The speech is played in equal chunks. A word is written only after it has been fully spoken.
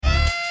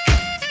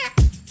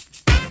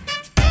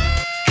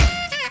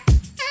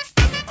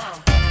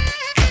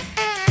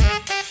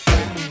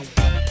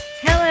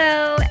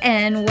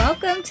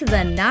Welcome to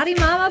the Naughty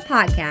Mama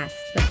Podcast,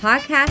 the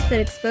podcast that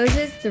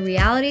exposes the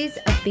realities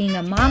of being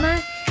a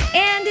mama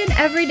and an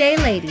everyday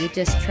lady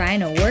just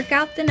trying to work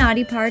out the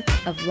naughty parts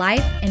of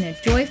life in a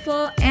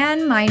joyful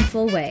and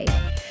mindful way.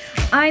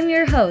 I'm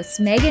your host,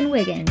 Megan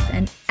Wiggins,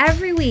 and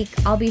every week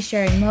I'll be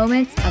sharing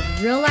moments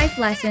of real-life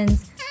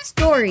lessons,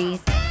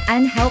 stories,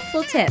 and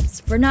helpful tips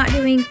for not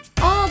doing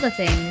all the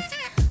things,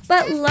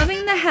 but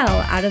loving the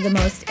hell out of the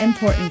most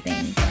important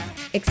things.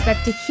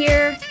 Expect to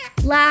hear,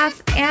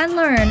 laugh, and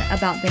learn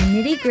about the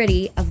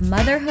nitty-gritty of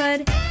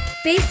motherhood,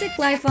 basic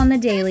life on the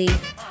daily,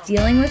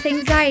 dealing with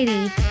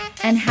anxiety,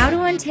 and how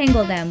to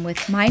untangle them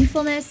with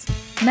mindfulness,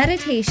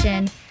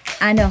 meditation,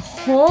 and a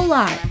whole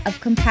lot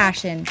of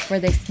compassion for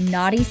this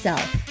naughty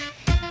self.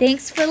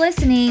 Thanks for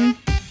listening,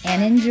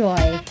 and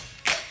enjoy.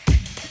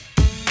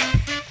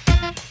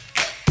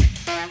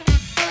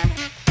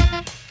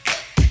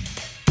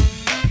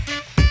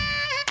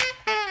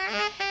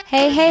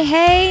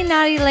 Hey,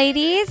 naughty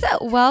ladies.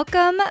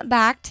 Welcome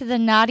back to the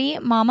Naughty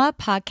Mama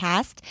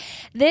Podcast.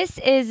 This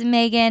is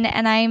Megan,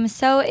 and I'm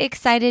so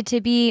excited to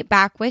be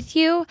back with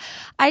you.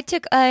 I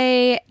took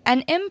an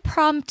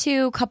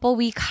impromptu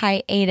couple-week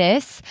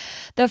hiatus.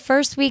 The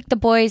first week, the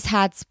boys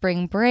had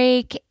spring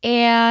break,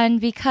 and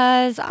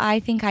because I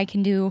think I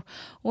can do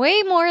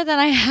way more than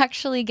I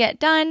actually get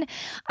done,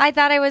 I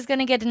thought I was going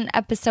to get an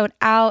episode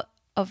out.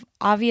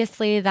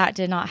 Obviously, that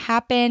did not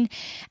happen.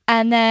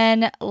 And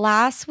then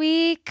last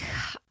week,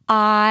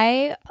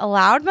 I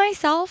allowed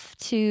myself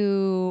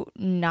to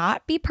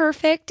not be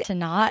perfect, to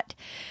not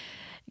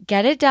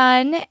get it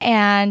done,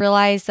 and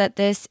realize that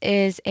this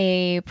is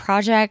a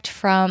project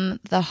from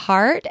the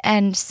heart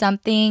and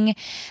something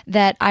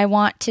that I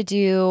want to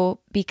do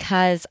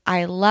because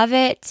I love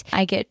it,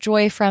 I get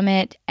joy from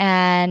it,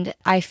 and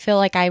I feel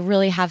like I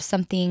really have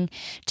something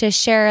to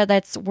share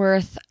that's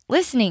worth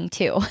listening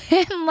to.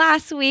 And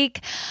last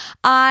week,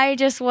 I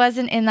just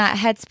wasn't in that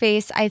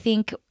headspace. I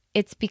think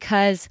it's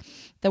because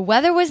the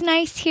weather was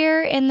nice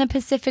here in the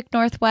Pacific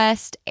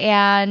Northwest,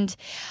 and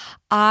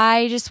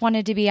I just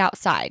wanted to be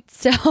outside.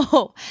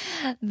 So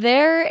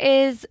there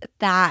is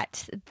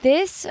that.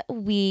 This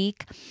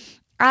week,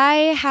 I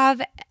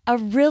have a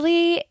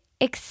really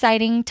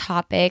exciting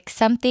topic,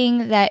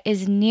 something that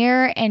is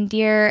near and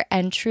dear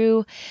and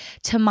true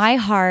to my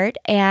heart,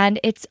 and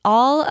it's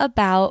all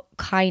about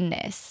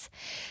kindness.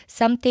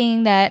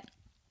 Something that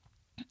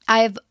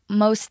I've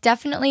most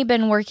definitely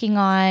been working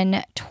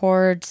on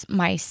towards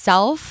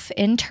myself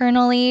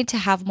internally to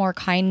have more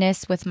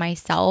kindness with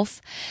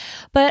myself,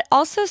 but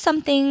also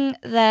something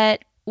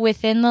that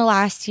within the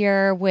last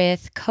year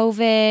with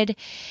COVID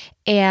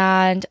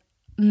and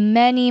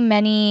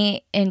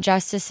many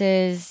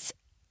injustices,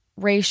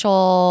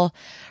 racial,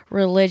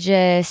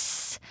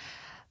 religious,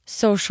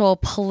 social,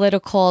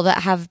 political,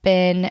 that have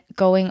been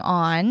going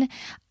on,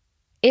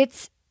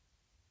 it's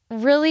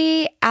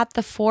really at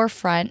the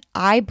forefront,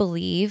 I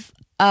believe,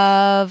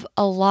 of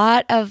a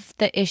lot of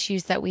the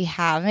issues that we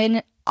have.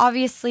 And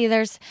obviously,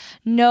 there's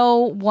no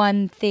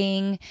one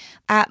thing.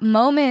 At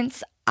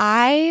moments,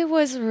 I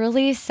was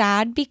really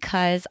sad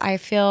because I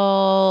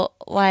felt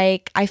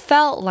like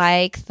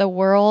the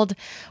world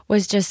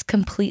was just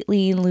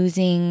completely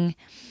losing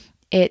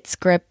its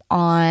grip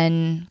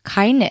on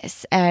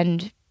kindness,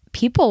 and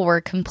people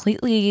were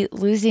completely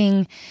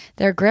losing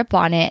their grip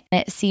on it.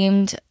 It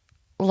seemed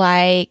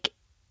like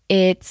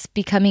it's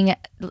becoming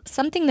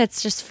something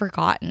that's just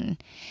forgotten.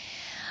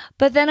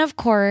 But then, of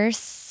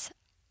course,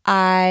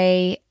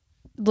 I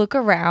look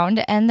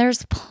around and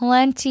there's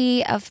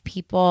plenty of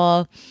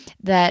people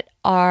that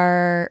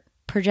are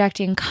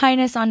projecting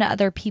kindness onto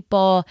other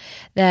people,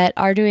 that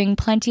are doing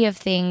plenty of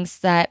things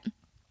that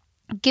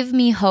give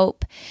me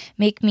hope,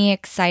 make me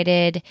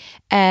excited,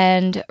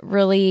 and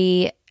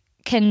really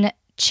can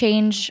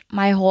change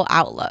my whole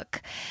outlook.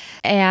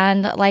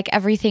 And like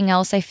everything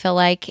else, I feel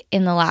like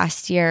in the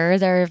last year,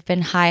 there have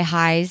been high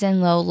highs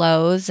and low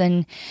lows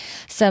and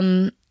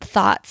some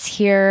thoughts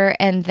here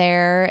and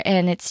there.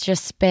 And it's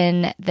just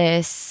been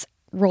this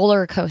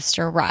roller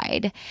coaster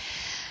ride.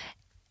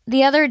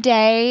 The other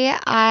day,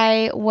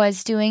 I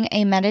was doing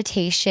a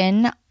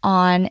meditation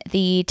on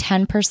the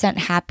 10%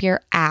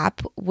 Happier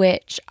app,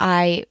 which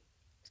I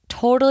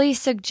totally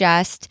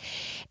suggest.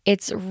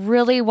 It's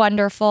really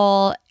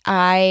wonderful.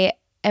 I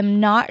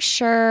am not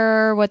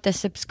sure what the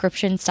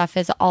subscription stuff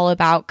is all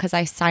about because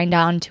I signed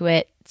on to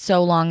it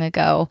so long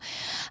ago.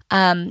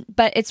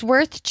 But it's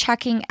worth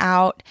checking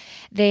out.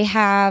 They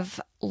have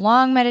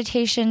long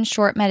meditations,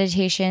 short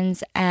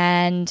meditations,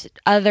 and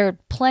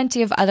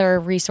plenty of other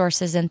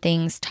resources and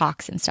things,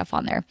 talks and stuff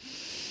on there.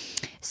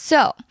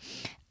 So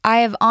I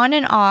have on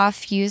and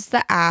off used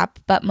the app,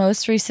 but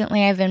most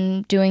recently I've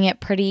been doing it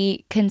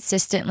pretty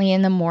consistently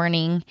in the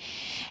morning.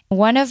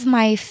 One of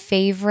my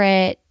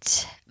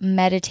favorite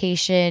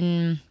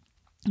meditation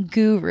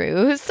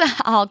gurus,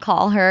 I'll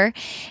call her,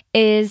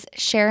 is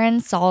Sharon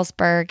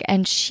Salzberg,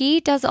 and she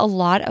does a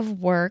lot of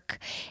work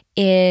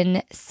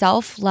in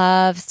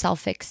self-love,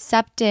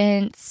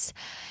 self-acceptance,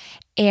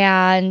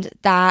 and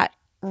that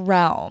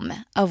realm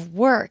of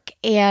work.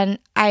 And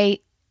I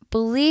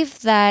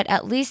believe that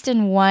at least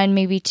in one,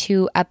 maybe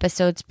two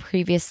episodes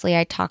previously,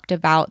 I talked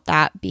about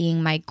that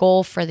being my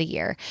goal for the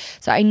year.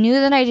 So I knew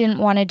that I didn't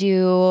want to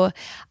do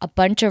a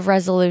bunch of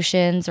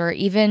resolutions or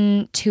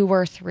even 2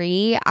 or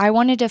 3. I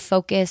wanted to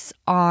focus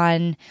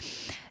on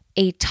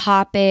a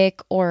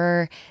topic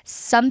or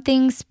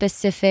something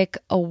specific,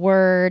 a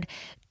word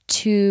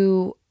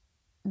to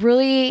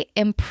really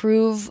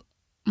improve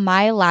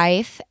my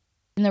life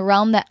in the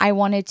realm that I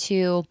wanted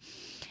to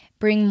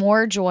bring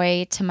more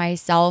joy to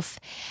myself,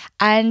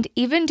 and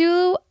even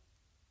do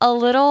a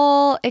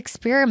little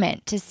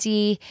experiment to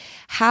see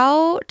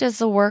how does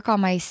the work on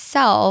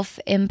myself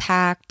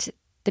impact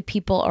the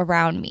people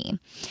around me.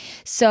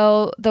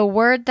 So the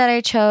word that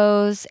I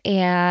chose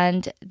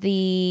and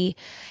the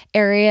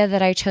area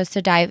that I chose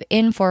to dive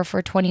in for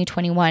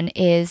 2021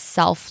 is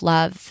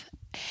self-love.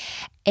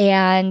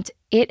 And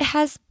it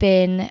has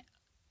been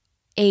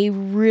a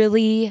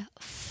really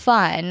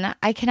fun,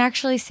 I can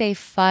actually say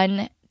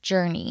fun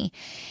journey.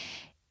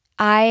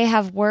 I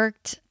have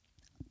worked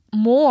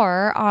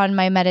more on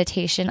my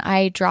meditation.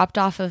 I dropped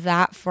off of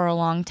that for a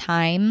long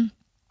time.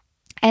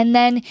 And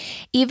then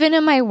even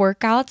in my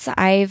workouts,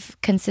 I've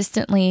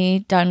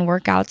consistently done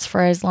workouts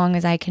for as long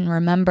as I can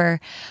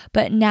remember.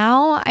 But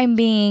now I'm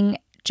being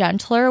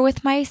gentler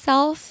with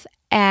myself.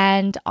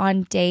 And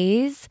on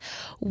days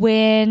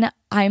when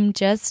I'm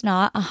just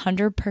not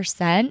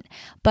 100%,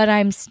 but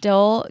I'm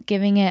still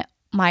giving it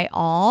my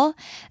all,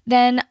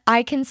 then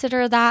I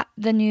consider that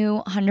the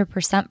new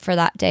 100% for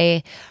that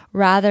day,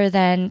 rather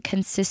than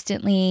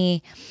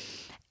consistently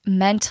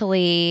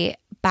mentally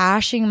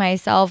bashing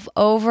myself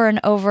over and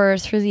over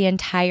through the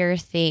entire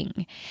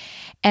thing.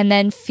 And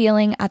then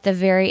feeling at the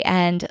very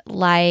end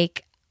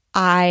like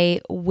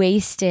I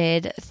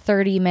wasted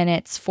 30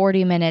 minutes,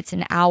 40 minutes,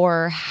 an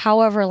hour,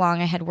 however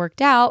long I had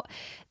worked out,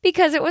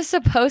 because it was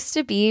supposed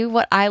to be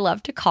what I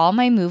love to call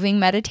my moving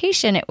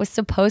meditation. It was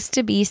supposed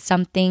to be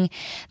something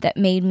that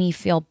made me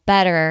feel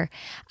better.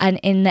 And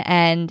in the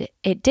end,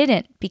 it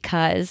didn't,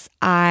 because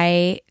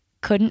I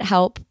couldn't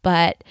help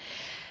but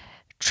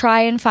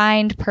try and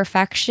find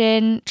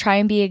perfection, try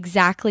and be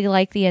exactly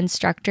like the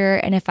instructor.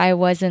 And if I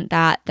wasn't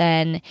that,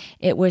 then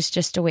it was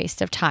just a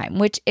waste of time,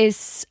 which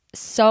is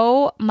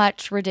so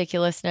much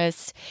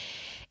ridiculousness.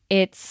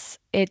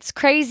 It's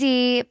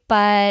crazy,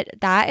 but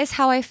that is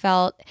how I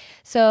felt.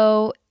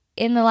 So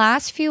in the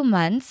last few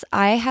months,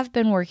 I have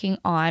been working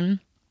on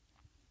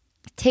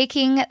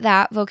taking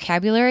that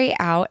vocabulary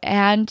out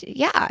and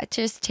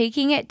just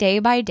taking it day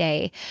by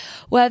day,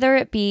 whether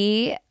it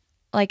be,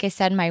 like I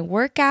said, my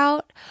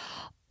workout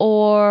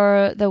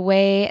or the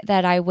way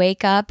that I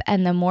wake up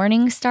and the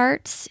morning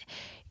starts.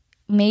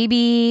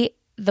 Maybe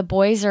the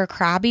boys are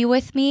crabby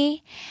with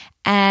me,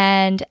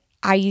 and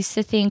I used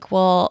to think,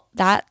 well,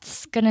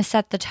 that's going to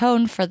set the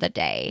tone for the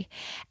day,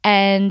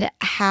 and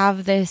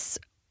have this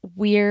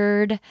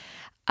weird,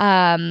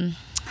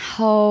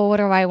 what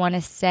do I want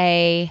to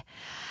say?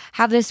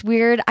 Have this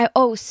weird,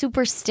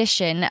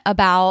 superstition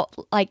about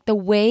like the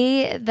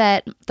way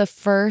that the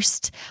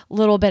first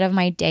little bit of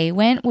my day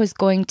went was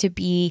going to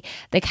be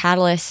the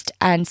catalyst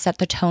and set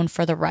the tone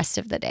for the rest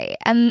of the day.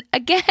 And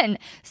again,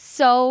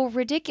 so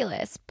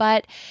ridiculous,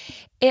 but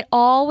it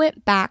all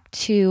went back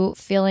to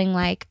feeling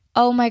like,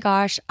 oh my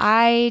gosh,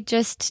 I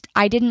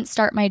didn't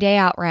start my day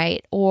out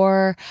right,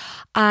 or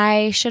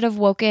I should have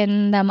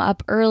woken them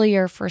up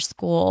earlier for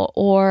school,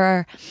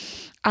 or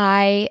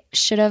I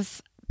should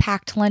have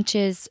packed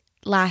lunches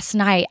last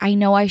night. I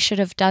know I should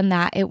have done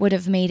that. It would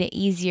have made it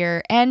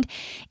easier. And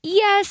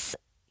yes,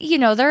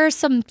 there are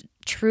some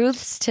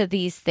truths to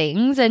these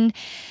things, and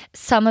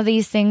some of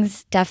these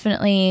things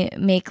definitely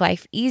make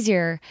life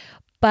easier,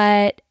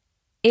 but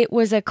it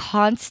was a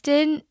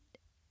constant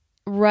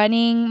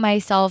running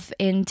myself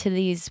into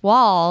these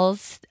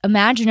walls,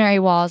 imaginary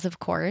walls, of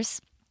course,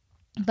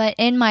 but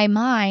in my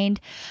mind,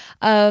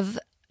 of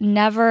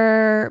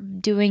never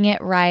doing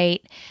it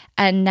right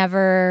and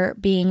never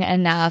being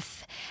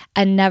enough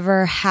and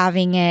never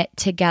having it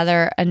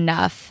together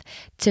enough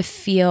to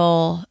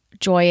feel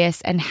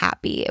joyous and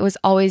happy. It was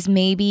always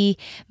maybe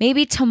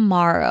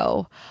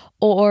tomorrow,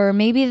 or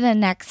maybe the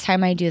next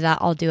time I do that,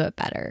 I'll do it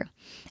better.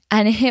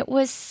 And it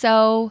was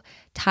so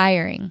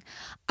tiring.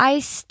 I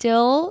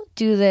still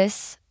do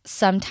this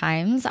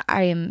sometimes.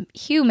 I am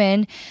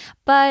human,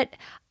 but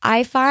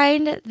I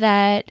find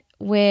that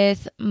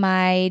with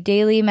my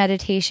daily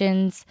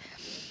meditations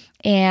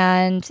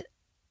and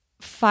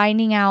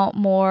finding out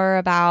more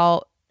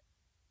about,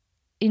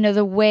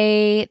 the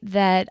way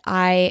that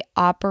I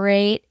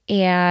operate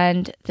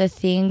and the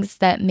things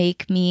that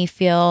make me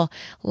feel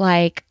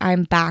like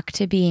I'm back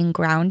to being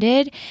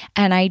grounded,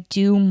 and I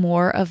do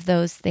more of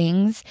those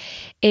things,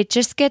 it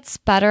just gets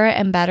better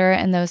and better.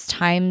 And those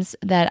times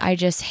that I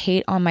just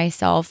hate on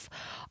myself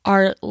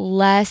are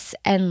less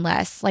and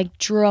less, like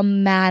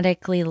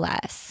dramatically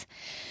less.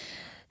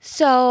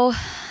 So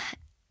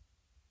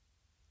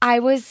I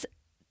was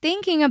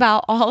thinking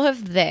about all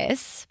of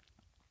this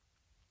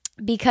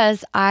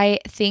because I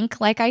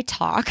think like I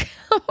talk,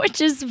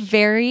 which is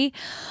very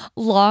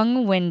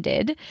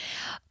long-winded.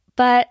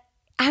 But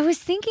I was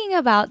thinking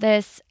about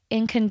this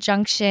in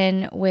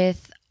conjunction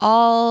with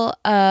all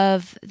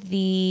of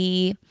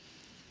the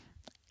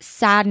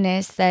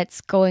sadness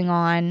that's going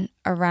on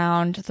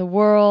around the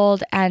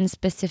world and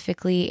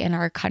specifically in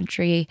our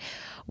country,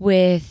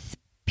 with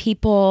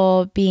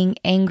people being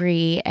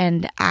angry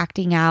and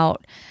acting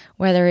out,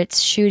 whether it's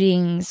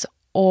shootings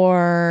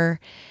or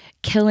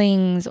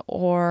killings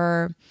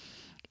or,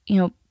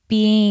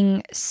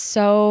 being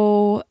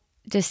so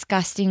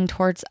disgusting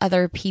towards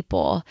other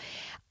people.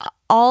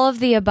 All of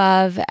the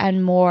above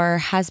and more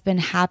has been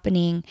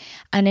happening,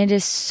 and it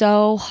is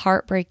so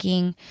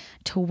heartbreaking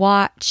to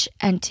watch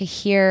and to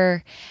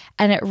hear,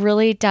 and it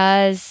really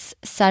does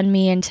send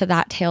me into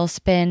that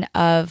tailspin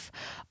of,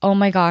 oh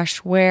my gosh,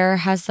 where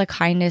has the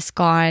kindness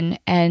gone,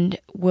 and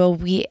will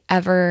we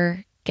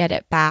ever get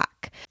it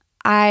back?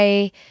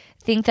 I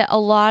think that a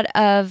lot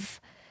of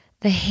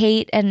the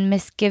hate and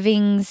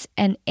misgivings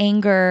and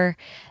anger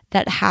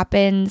that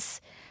happens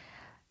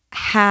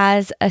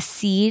has a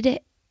seed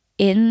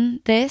in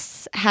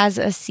this, has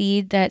a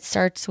seed that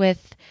starts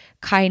with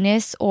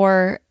kindness,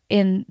 or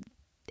in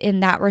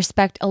that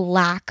respect, a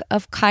lack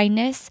of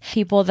kindness.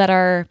 People that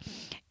are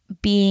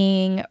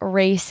being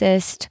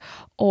racist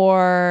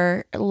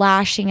or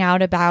lashing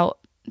out about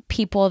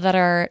people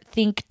that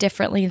think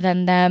differently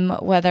than them,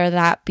 whether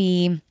that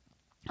be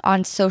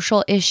on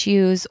social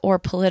issues or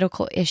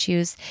political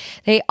issues,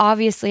 they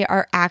obviously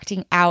are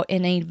acting out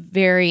in a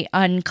very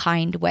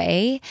unkind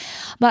way.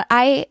 But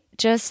I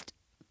just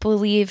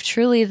believe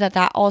truly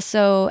that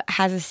also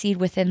has a seed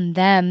within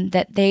them,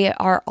 that they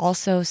are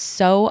also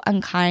so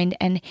unkind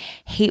and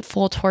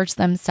hateful towards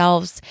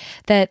themselves,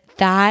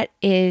 that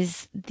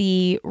is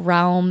the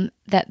realm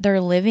that they're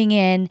living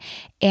in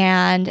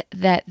and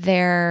that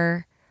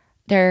they're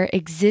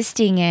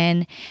existing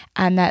in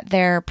and that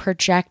they're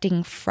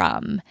projecting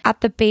from.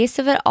 At the base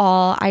of it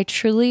all, I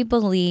truly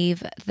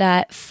believe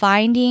that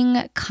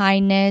finding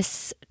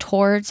kindness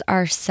towards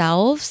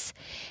ourselves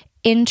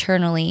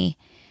internally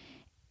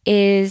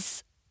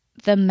is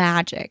the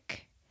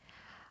magic.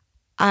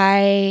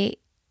 I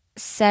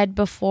said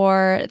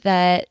before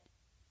that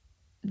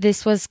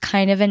this was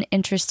kind of an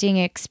interesting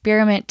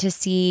experiment to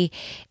see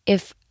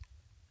if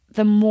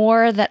the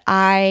more that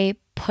I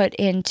put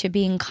into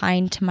being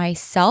kind to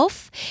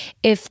myself,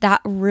 if that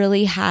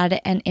really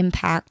had an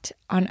impact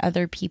on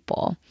other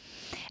people.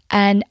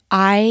 And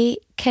I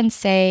can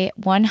say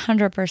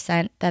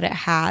 100% that it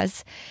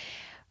has,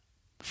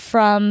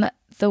 from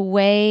the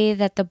way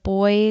that the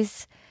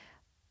boys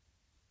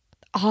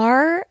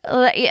are,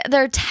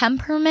 their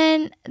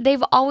temperament,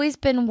 they've always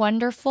been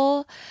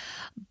wonderful.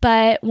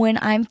 But when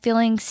I'm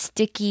feeling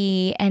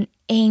sticky and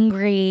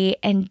angry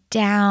and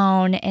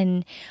down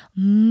and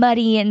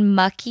muddy and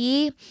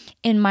mucky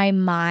in my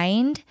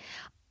mind,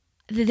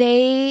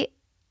 they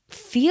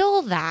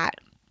feel that.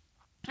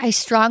 I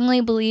strongly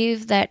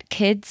believe that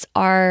kids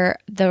are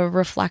the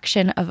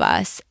reflection of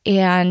us.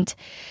 And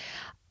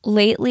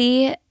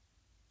lately,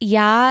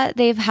 yeah,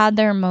 they've had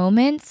their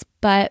moments,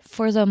 but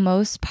for the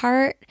most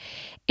part,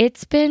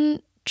 it's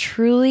been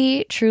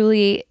truly,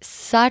 truly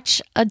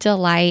such a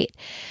delight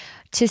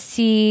to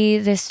see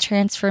this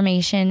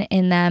transformation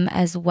in them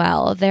as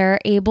well. They're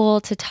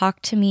able to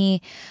talk to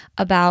me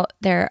about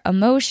their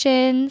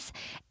emotions,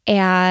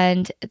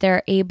 and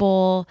they're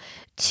able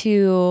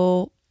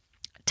to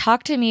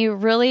talk to me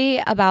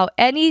really about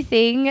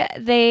anything.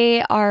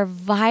 They are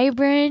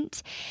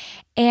vibrant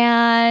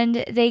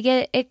and they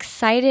get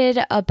excited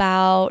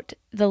about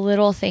the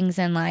little things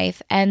in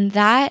life. And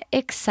that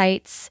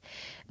excites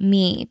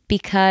me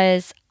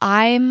because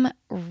I'm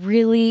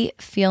really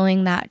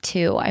feeling that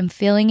too. I'm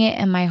feeling it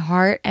in my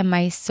heart and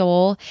my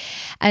soul.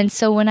 And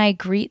so when I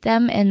greet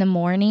them in the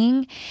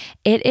morning,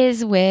 it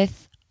is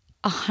with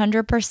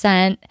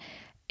 100%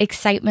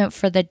 excitement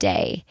for the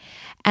day.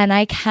 And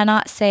I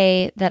cannot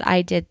say that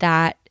I did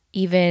that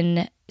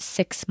even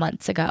 6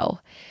 months ago.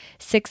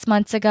 6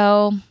 months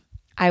ago,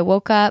 I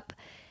woke up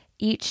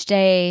each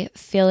day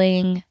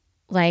feeling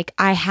like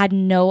I had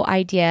no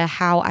idea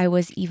how I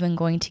was even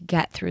going to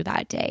get through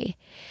that day.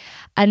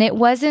 And it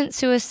wasn't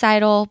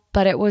suicidal,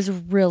 but it was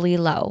really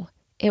low.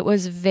 It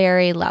was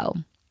very low.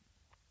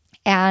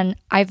 And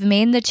I've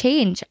made the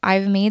change.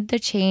 I've made the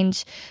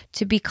change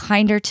to be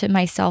kinder to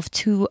myself,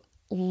 to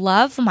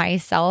love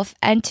myself,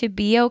 and to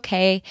be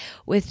okay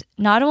with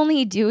not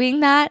only doing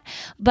that,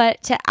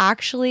 but to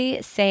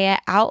actually say it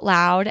out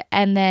loud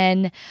and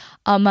then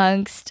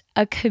amongst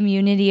a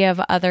community of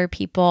other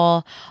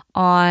people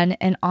on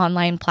an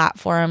online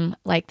platform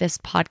like this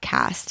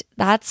podcast.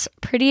 That's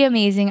pretty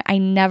amazing. I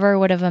never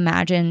would have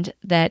imagined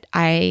that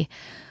I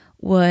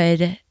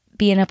would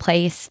be in a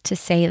place to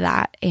say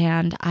that,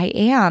 and I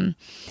am.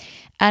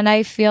 And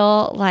I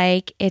feel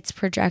like it's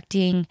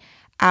projecting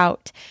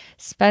out.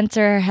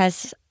 Spencer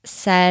has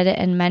said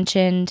and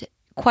mentioned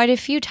quite a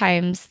few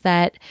times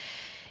that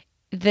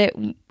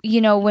when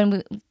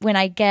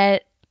I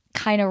get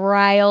kind of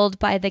riled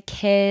by the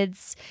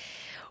kids,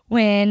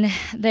 when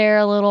they're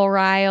a little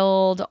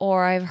riled,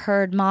 or I've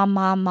heard mom,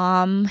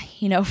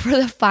 for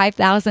the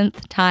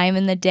 5,000th time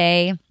in the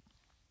day,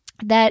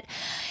 That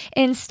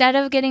instead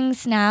of getting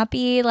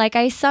snappy, like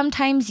I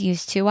sometimes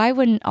used to, I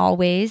wouldn't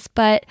always,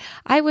 but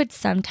I would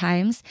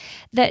sometimes,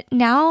 that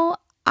now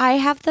I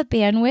have the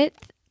bandwidth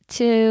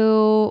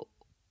to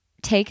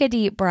take a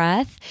deep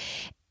breath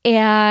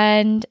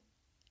and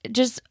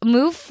just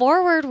move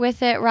forward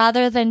with it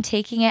rather than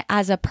taking it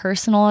as a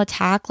personal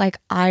attack, like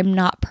I'm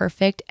not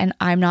perfect and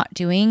I'm not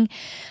doing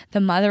the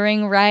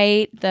mothering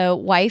right, the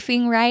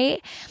wifing right.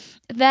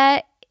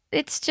 That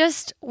it's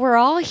just, we're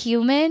all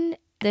human.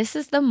 This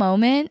is the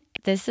moment.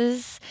 This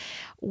is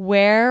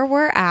where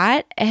we're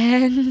at.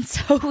 And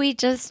so we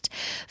just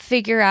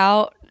figure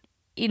out,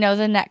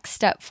 the next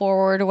step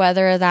forward,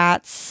 whether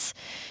that's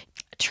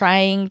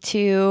trying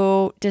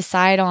to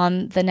decide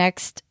on the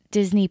next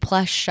Disney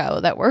Plus show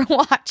that we're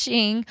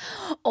watching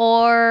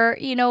or,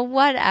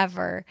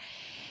 whatever.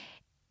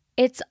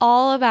 It's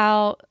all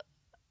about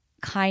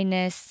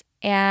kindness.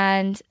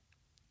 And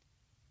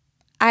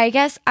I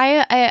guess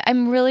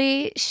I'm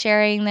really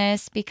sharing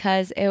this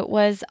because it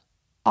was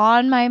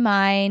on my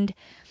mind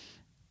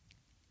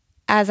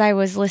as I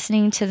was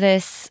listening to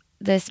this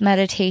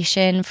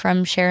meditation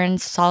from Sharon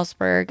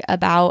Salzberg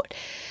about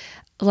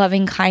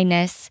loving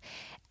kindness.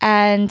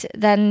 And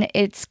then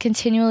it's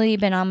continually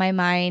been on my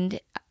mind,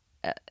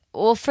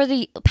 for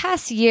the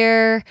past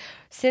year,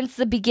 since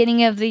the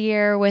beginning of the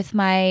year with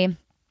my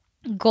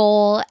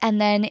goal, and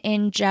then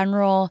in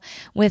general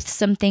with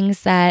some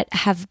things that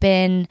have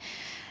been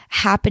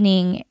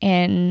happening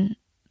in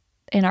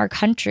our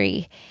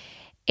country.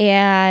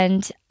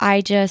 And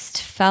I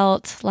just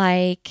felt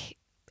like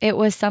it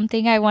was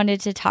something I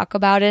wanted to talk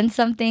about and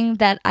something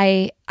that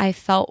I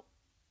felt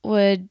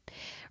would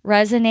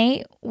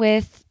resonate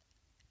with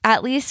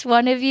at least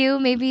one of you,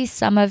 maybe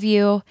some of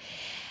you.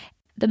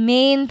 The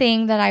main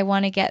thing that I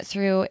want to get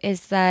through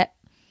is that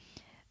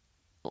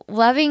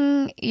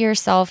loving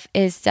yourself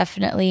is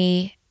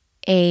definitely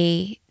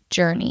a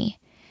journey,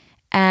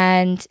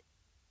 and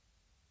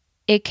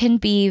it can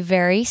be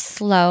very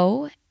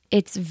slow.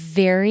 It's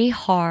very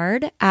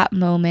hard at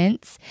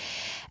moments.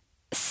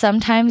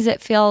 Sometimes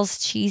it feels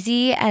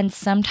cheesy, and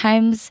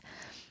sometimes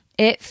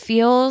it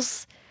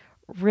feels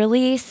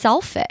really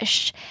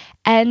selfish.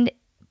 And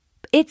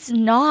it's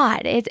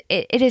not. It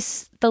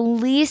is the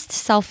least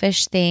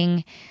selfish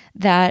thing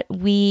that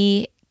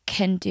we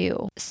can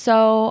do.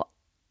 So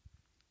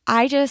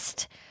I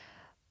just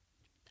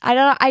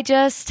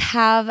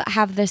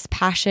have this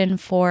passion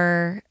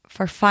for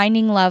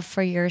finding love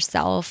for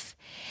yourself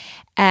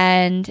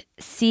and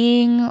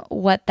seeing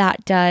what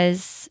that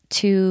does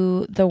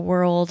to the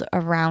world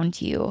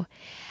around you.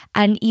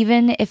 And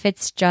even if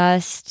it's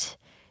just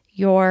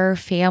your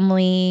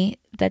family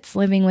that's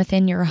living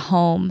within your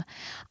home,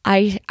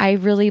 I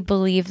really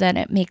believe that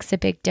it makes a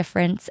big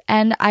difference.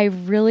 And I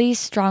really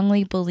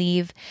strongly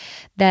believe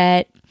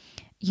that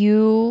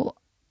you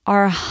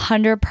are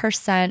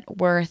 100%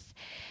 worth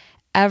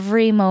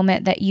every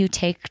moment that you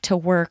take to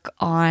work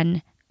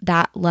on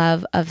that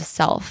love of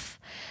self,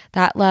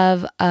 that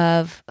love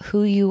of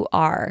who you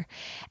are.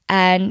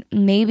 And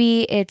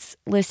maybe it's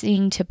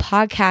listening to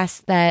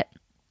podcasts that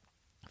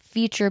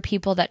feature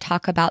people that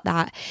talk about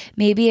that.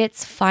 Maybe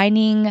it's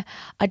finding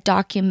a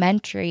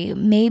documentary.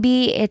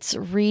 Maybe it's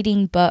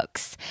reading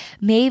books.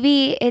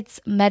 Maybe it's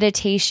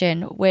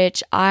meditation,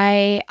 which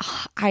I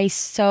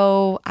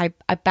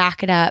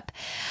back it up.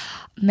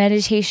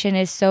 Meditation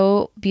is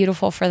so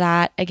beautiful for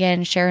that.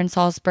 Again, Sharon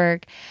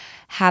Salzberg,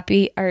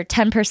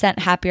 10%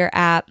 Happier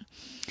app.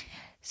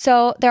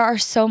 So there are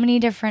so many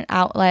different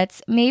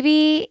outlets.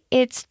 Maybe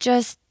it's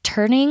just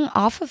turning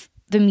off of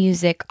the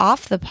music,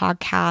 off the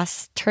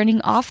podcast,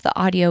 turning off the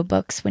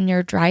audiobooks when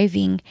you're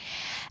driving,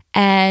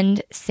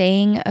 and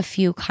saying a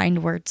few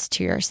kind words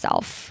to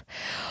yourself.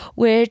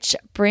 Which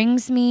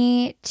brings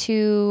me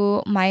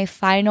to my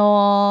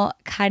final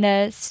kind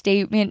of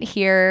statement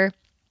here.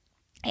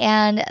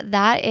 And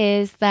that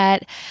is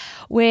that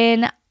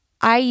when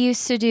I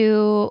used to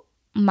do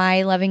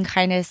my loving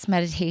kindness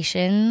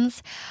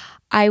meditations,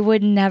 I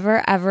would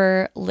never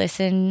ever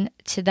listen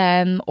to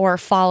them or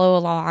follow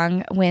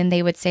along when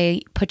they would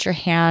say, put your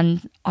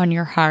hand on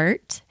your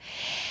heart,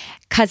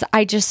 because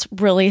I just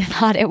really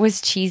thought it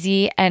was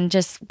cheesy and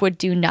just would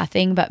do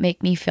nothing but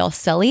make me feel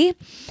silly.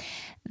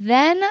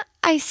 Then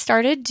I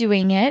started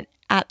doing it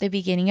at the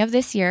beginning of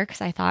this year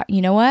because I thought,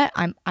 you know what,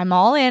 I'm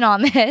all in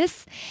on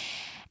this.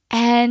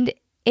 And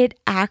it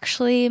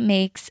actually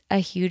makes a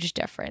huge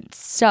difference.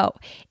 So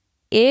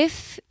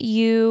if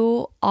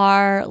you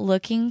are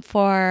looking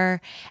for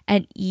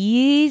an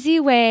easy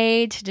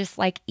way to just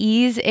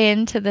ease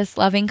into this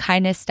loving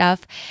kindness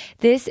stuff,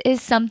 this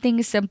is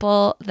something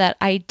simple that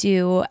I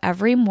do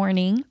every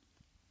morning.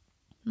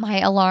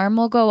 My alarm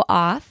will go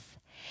off,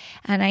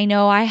 and I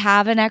know I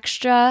have an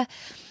extra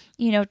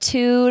 2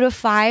 to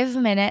 5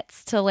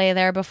 minutes to lay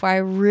there before I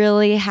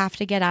really have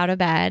to get out of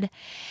bed.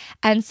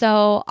 And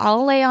so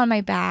I'll lay on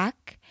my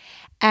back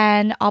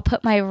and I'll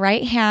put my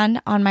right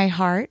hand on my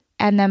heart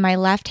and then my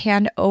left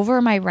hand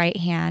over my right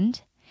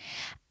hand.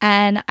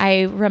 And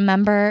I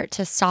remember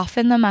to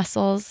soften the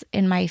muscles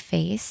in my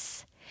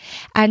face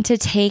and to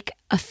take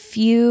a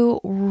few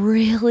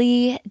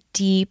really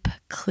deep,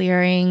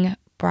 clearing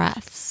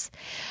breaths.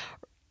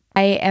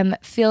 I am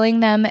feeling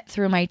them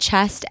through my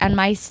chest and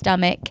my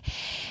stomach.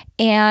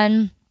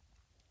 And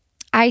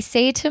I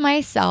say to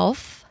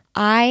myself,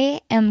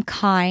 I am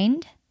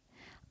kind.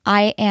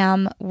 I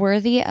am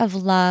worthy of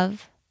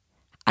love.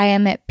 I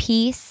am at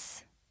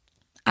peace.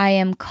 I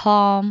am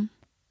calm.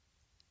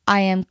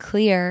 I am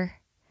clear.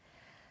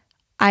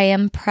 I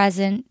am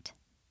present.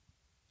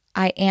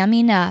 I am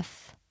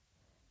enough.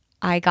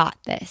 I got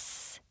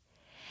this.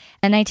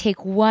 And I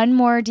take one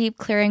more deep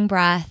clearing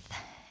breath,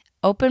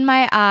 open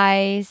my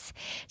eyes,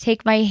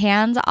 take my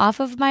hands off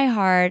of my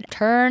heart,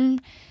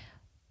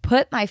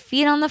 put my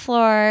feet on the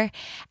floor,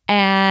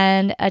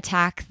 and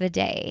attack the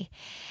day.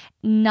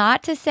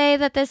 Not to say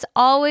that this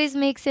always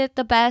makes it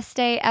the best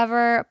day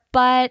ever,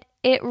 but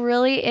it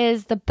really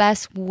is the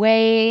best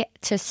way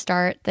to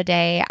start the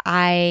day,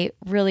 I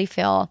really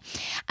feel.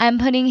 I'm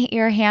putting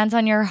your hands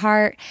on your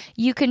heart.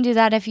 You can do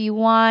that if you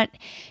want.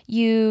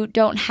 You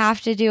don't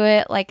have to do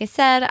it. Like I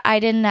said, I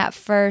didn't at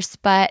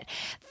first, but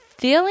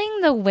feeling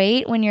the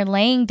weight when you're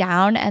laying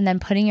down and then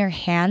putting your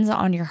hands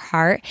on your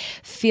heart,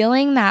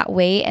 feeling that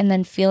weight and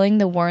then feeling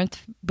the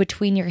warmth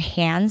between your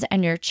hands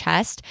and your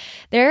chest,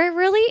 there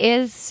really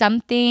is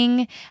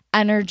something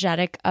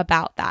energetic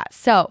about that.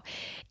 So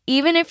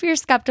even if you're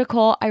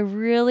skeptical, I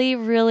really,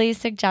 really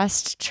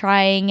suggest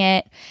trying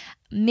it.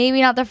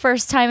 Maybe not the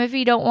first time if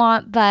you don't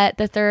want, but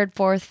the third,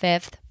 fourth,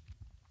 fifth,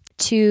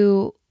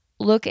 to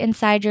look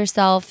inside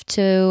yourself,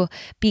 to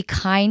be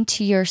kind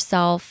to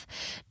yourself,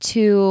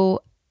 to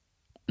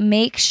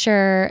make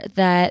sure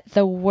that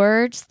the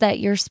words that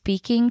you're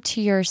speaking to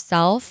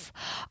yourself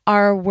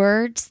are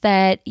words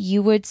that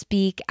you would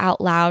speak out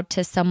loud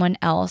to someone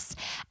else.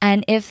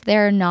 And if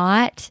they're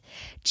not,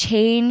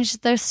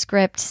 change the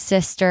script,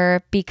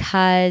 sister,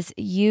 because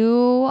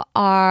you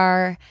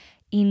are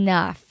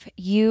enough.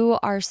 You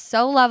are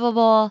so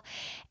lovable.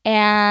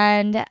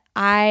 And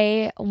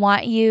I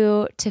want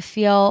you to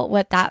feel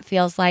what that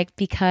feels like,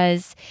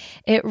 because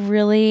it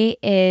really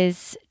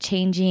is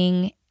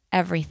changing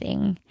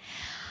everything.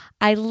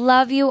 I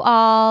love you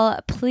all.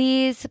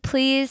 Please,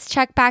 please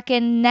check back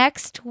in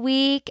next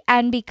week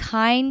and be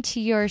kind to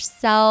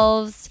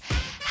yourselves.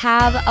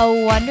 Have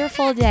a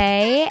wonderful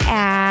day,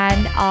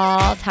 and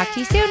I'll talk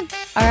to you soon.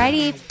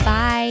 Alrighty,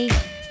 bye.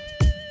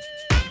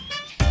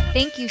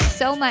 Thank you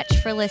so much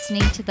for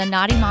listening to the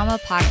Naughty Mama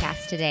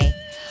podcast today.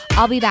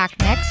 I'll be back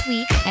next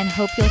week and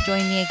hope you'll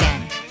join me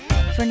again.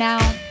 For now,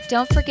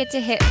 don't forget to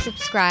hit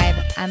subscribe,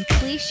 and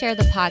please share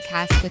the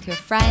podcast with your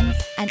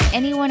friends and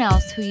anyone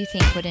else who you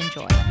think would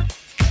enjoy.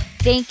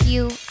 Thank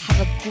you. Have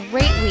a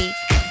great week.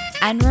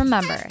 And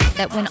remember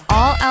that when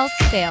all else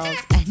fails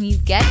and you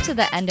get to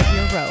the end of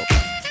your rope,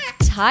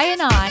 tie a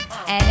knot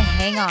and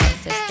hang on,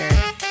 sister,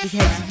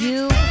 because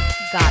you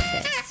got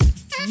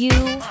this. You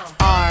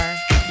are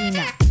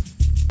enough.